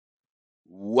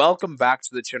Welcome back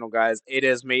to the channel, guys. It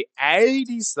is me,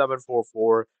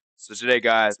 8744. So today,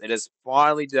 guys, it is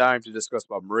finally time to discuss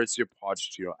about Mauricio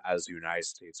Pochettino as the United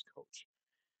States coach.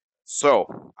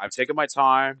 So I've taken my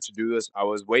time to do this. I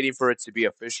was waiting for it to be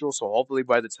official, so hopefully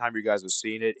by the time you guys are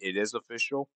seeing it, it is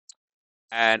official.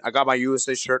 And I got my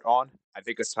USA shirt on. I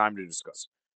think it's time to discuss.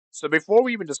 So before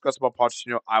we even discuss about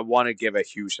Pochettino, I want to give a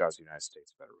huge shout out to the United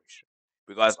States Federation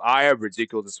because I have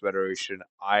ridiculed this federation.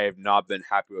 I have not been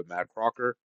happy with Matt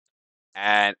Crocker.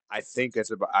 And I think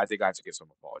it's about. I think I have to give some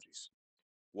apologies.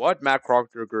 What Matt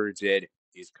Crocker did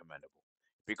is commendable,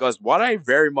 because what I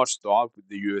very much thought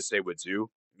the USA would do,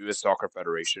 U.S. Soccer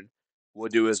Federation,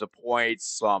 would do is appoint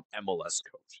some MLS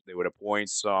coach. They would appoint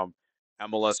some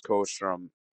MLS coach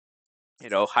from,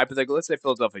 hypothetically, let's say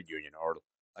Philadelphia Union or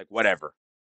like whatever.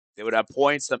 They would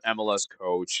appoint some MLS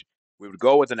coach. We would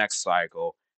go with the next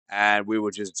cycle, and we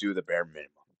would just do the bare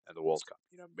minimum at the World Cup.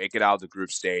 Make it out of the group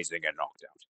stage, then get knocked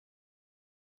out.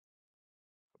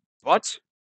 But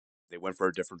they went for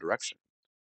a different direction.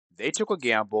 They took a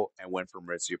gamble and went for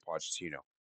Maurizio Pochettino.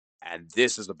 And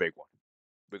this is a big one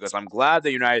because I'm glad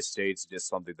the United States did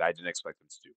something that I didn't expect them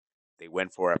to do. They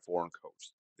went for a foreign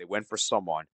coach. They went for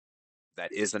someone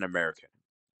that is an American.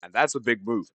 And that's a big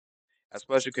move,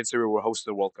 especially considering we're hosting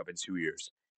the World Cup in 2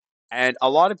 years. And a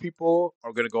lot of people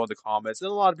are going to go in the comments, and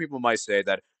a lot of people might say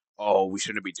that, oh, we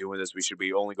shouldn't be doing this. We should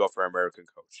be only go for an American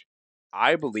coach.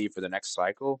 I believe for the next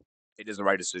cycle, it is the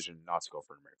right decision not to go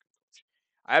for an American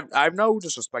coach. I have no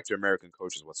disrespect to American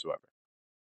coaches whatsoever.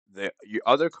 Your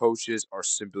other coaches are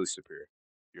simply superior.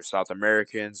 Your South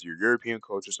Americans, your European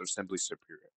coaches are simply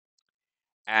superior.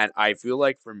 And I feel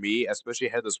like for me, especially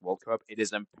ahead of this World Cup, it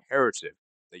is imperative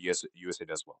that USA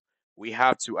does well. We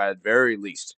have to, at very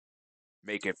least,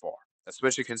 make it far,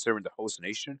 especially considering the host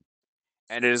nation.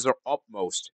 And it is our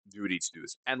utmost duty to do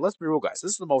this. And let's be real, guys.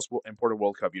 This is the most important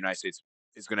World Cup United States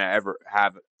is going to ever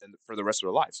have for the rest of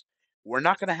their lives. We're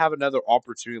not going to have another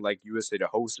opportunity like USA to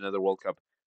host another World Cup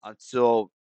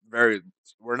until very.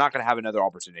 We're not going to have another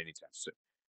opportunity anytime soon.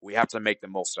 We have to make the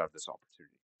most out of this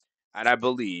opportunity. And I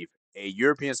believe a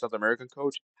European South American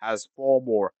coach has far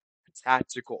more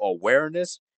tactical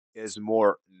awareness, is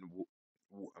more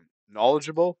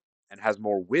knowledgeable, and has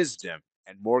more wisdom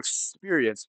and more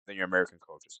experience than your American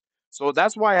coaches. So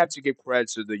that's why I have to give credit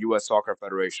to the U.S. Soccer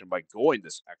Federation by going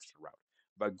this extra route,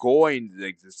 by going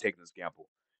taking this gamble,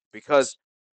 because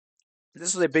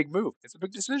this is a big move. It's a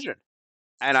big decision,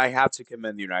 and I have to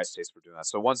commend the United States for doing that.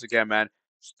 So once again, man,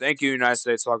 thank you, United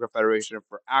States Soccer Federation,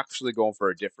 for actually going for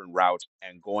a different route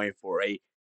and going for a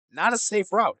not a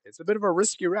safe route. It's a bit of a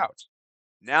risky route.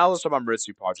 Now let's talk about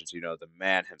Mauricio Pochettino, the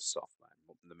man himself,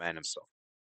 man, the man himself.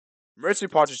 Mauricio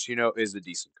Pochettino is a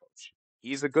decent coach.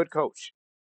 He's a good coach.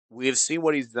 We have seen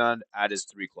what he's done at his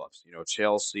three clubs,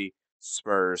 Chelsea,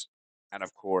 Spurs, and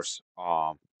of course,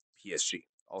 PSG.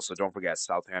 Also, don't forget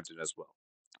Southampton as well.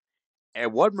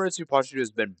 And what Mauricio Pochettino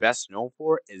has been best known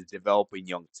for is developing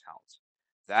young talent.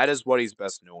 That is what he's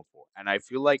best known for. And I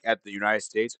feel like at the United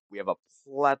States, we have a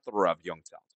plethora of young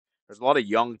talent. There's a lot of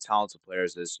young, talented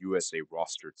players this USA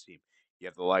roster team. You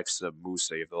have the likes of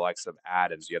Musa, you have the likes of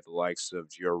Adams, you have the likes of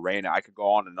Gio Reyna. I could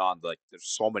go on and on. Like, there's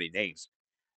so many names.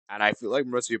 And I feel like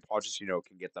Mauricio Pochettino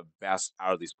can get the best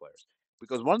out of these players.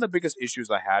 Because one of the biggest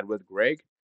issues I had with Greg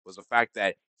was the fact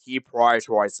that he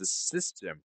prioritized the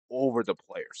system over the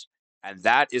players. And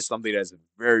that is something that is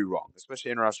very wrong,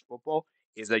 especially in international football,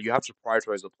 is that you have to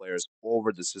prioritize the players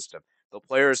over the system. The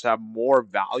players have more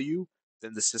value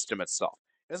than the system itself.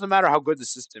 It doesn't matter how good the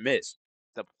system is.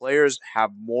 The players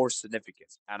have more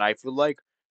significance. And I feel like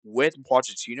with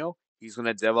Pochettino, he's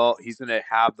gonna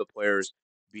have the players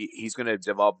he's gonna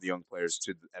develop the young players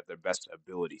at their best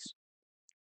abilities.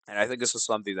 And I think this is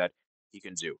something that he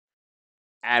can do.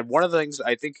 And one of the things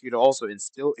I think he'd also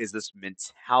instill is this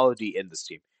mentality in this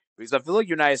team. Because I feel like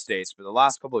United States, for the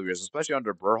last couple of years, especially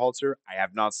under Berhalter, I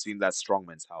have not seen that strong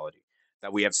mentality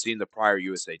that we have seen the prior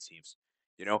USA teams.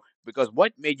 Because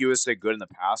what made USA good in the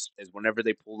past is whenever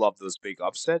they pulled off those big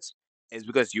upsets, is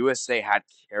because USA had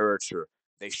character.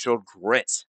 They showed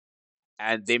grit,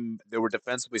 and they were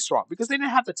defensively strong because they didn't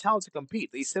have the talent to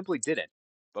compete. They simply didn't.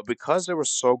 But because they were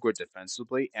so good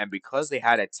defensively and because they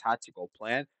had a tactical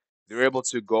plan, they were able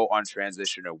to go on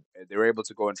transition. They were able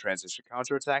to go in transition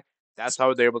counterattack. That's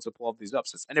how they're able to pull off these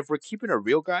upsets. And if we're keeping it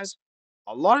real, guys,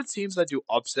 a lot of teams that do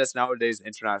upsets nowadays in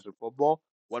international football,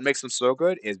 what makes them so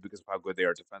good is because of how good they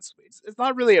are defensively. It's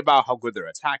not really about how good their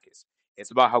attack is.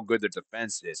 It's about how good their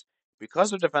defense is. Because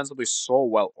they're defensively so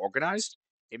well organized,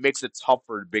 it makes it tough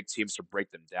for big teams to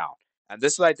break them down. And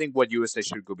this is, I think, what USA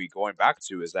should be going back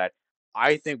to is that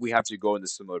I think we have to go in the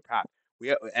similar path.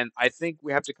 and I think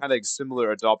we have to kind of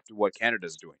similar adopt to what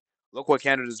Canada's doing. Look what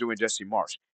Canada's doing, Jesse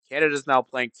Marsh. Canada's now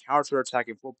playing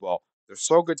counter-attacking football. They're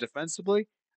so good defensively,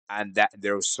 and that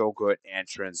they're so good in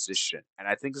transition. And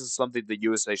I think this is something the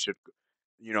USA should,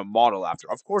 model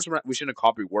after. Of course, we shouldn't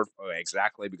copy word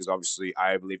exactly because obviously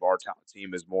I believe our talent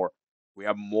team is more. We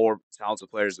have more talented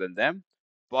players than them,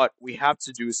 but we have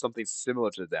to do something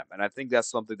similar to them. And I think that's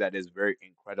something that is very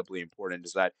incredibly important.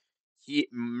 Is that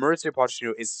Mauricio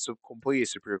Pochettino is so completely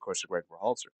superior coach to Greg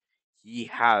Berhalter. He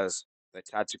has the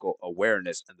tactical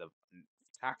awareness and the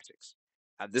tactics,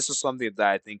 and this is something that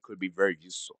I think could be very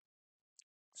useful.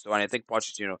 So, and I think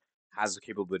Pochettino has the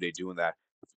capability of doing that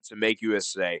to make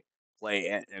USA play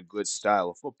in a good style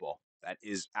of football that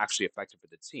is actually effective for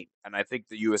the team. And I think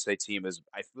the USA team is,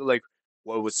 I feel like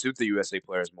what would suit the USA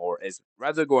players more is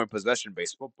rather than going possession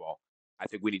based football, I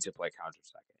think we need to play counter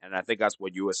attacking. And I think that's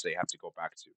what USA have to go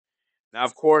back to. Now,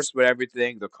 of course, with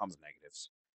everything, there comes negatives.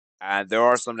 And there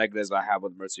are some negatives I have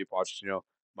with Mauricio Pochettino.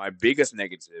 My biggest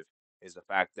negative is the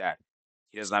fact that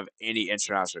he doesn't have any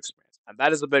international experience. And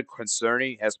that is a bit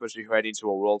concerning, especially heading to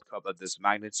a World Cup of this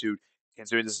magnitude,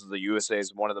 considering this is the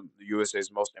USA's one of the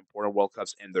USA's most important World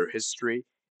Cups in their history.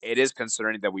 It is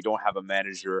concerning that we don't have a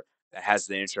manager that has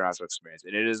the international experience.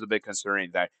 And it is a bit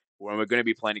concerning that when we're going to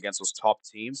be playing against those top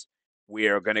teams,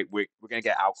 we're gonna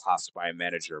get outclassed by a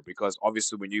manager because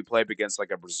obviously when you play up against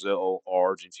like a Brazil or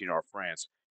Argentina or France,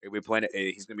 if we play,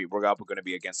 we're going to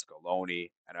be against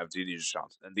Scaloni and Abdinia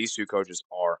Deschamps, and these two coaches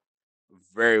are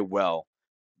very well.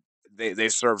 They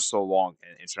served so long in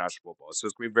international football, so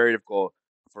it's going to be very difficult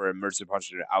for emergency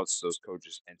puncher to oust those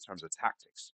coaches in terms of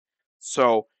tactics.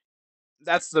 So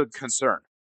that's the concern.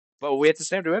 But we at the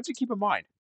same time we have to keep in mind,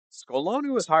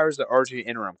 Scaloni was hired as the Argentine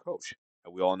interim coach,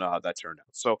 and we all know how that turned out.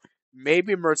 So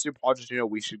maybe Mauricio Pochettino,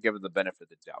 we should give him the benefit of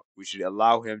the doubt. We should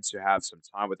allow him to have some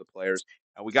time with the players,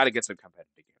 and we got to get some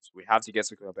competitive games. We have to get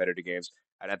some competitive games,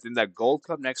 and I think that Gold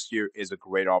Cup next year is a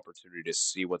great opportunity to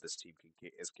see what this team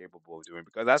is capable of doing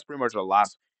because that's pretty much the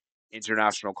last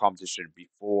international competition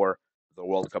before the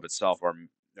World Cup itself, or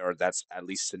that's at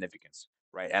least significance,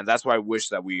 right? And that's why I wish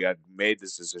that we had made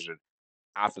this decision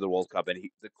after the World Cup, and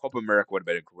the Copa America would have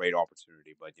been a great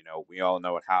opportunity. But we all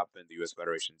know what happened. The U.S.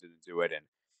 Federation didn't do it, and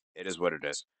it is what it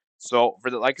is. So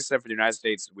like I said, for the United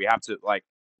States, we have to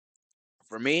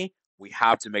for me, we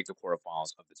have to make the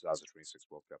quarterfinals of the 2026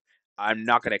 World Cup. I'm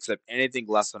not going to accept anything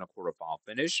less than a quarterfinal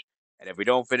finish. And if we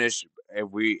don't finish,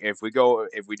 if we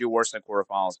do worse than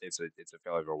quarterfinals, it's a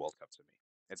failure of a World Cup to me.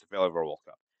 It's a failure of a World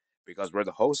Cup because we're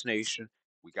the host nation.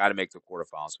 We got to make the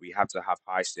quarterfinals. We have to have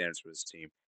high standards for this team,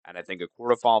 and I think a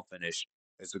quarterfinal finish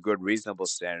is a good, reasonable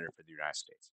standard for the United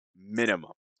States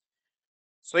minimum.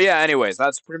 So yeah, anyways,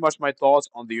 that's pretty much my thoughts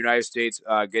on the United States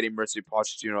getting Mauricio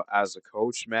Pochettino as a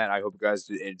coach, man. I hope you guys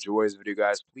did enjoy this video,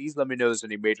 guys. Please let me know if there's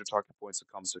any major talking points in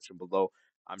the comment section below.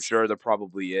 I'm sure there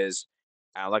probably is.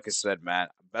 And like I said, man,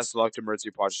 best of luck to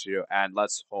Mauricio Pochettino, and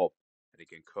let's hope that he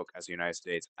can cook as the United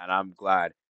States. And I'm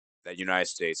glad that United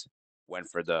States went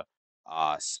for the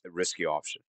risky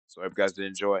option. So I hope you guys did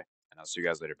enjoy, and I'll see you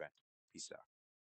guys later, man. Peace out.